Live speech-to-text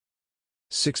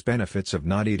6 benefits of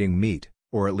not eating meat,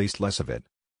 or at least less of it.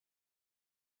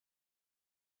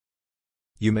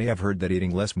 You may have heard that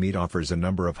eating less meat offers a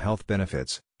number of health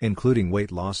benefits, including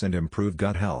weight loss and improved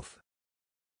gut health.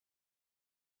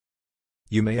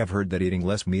 You may have heard that eating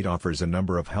less meat offers a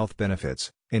number of health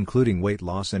benefits, including weight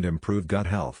loss and improved gut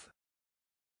health.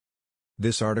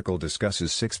 This article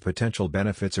discusses 6 potential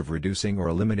benefits of reducing or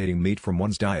eliminating meat from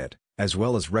one's diet, as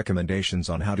well as recommendations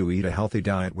on how to eat a healthy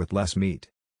diet with less meat.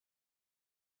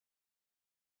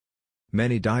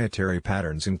 Many dietary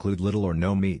patterns include little or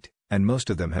no meat, and most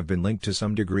of them have been linked to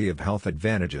some degree of health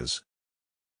advantages.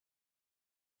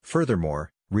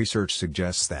 Furthermore, research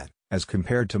suggests that, as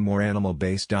compared to more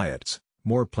animal-based diets,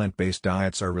 more plant-based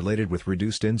diets are related with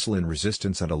reduced insulin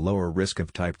resistance and a lower risk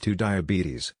of type 2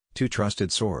 diabetes, to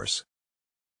trusted source.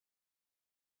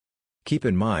 Keep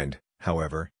in mind,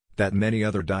 however, that many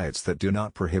other diets that do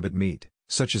not prohibit meat,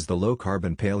 such as the low-carb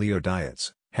and paleo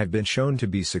diets, have been shown to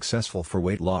be successful for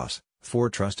weight loss, for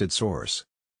trusted source.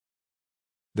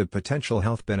 The potential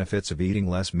health benefits of eating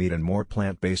less meat and more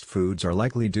plant-based foods are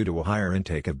likely due to a higher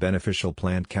intake of beneficial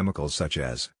plant chemicals such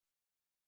as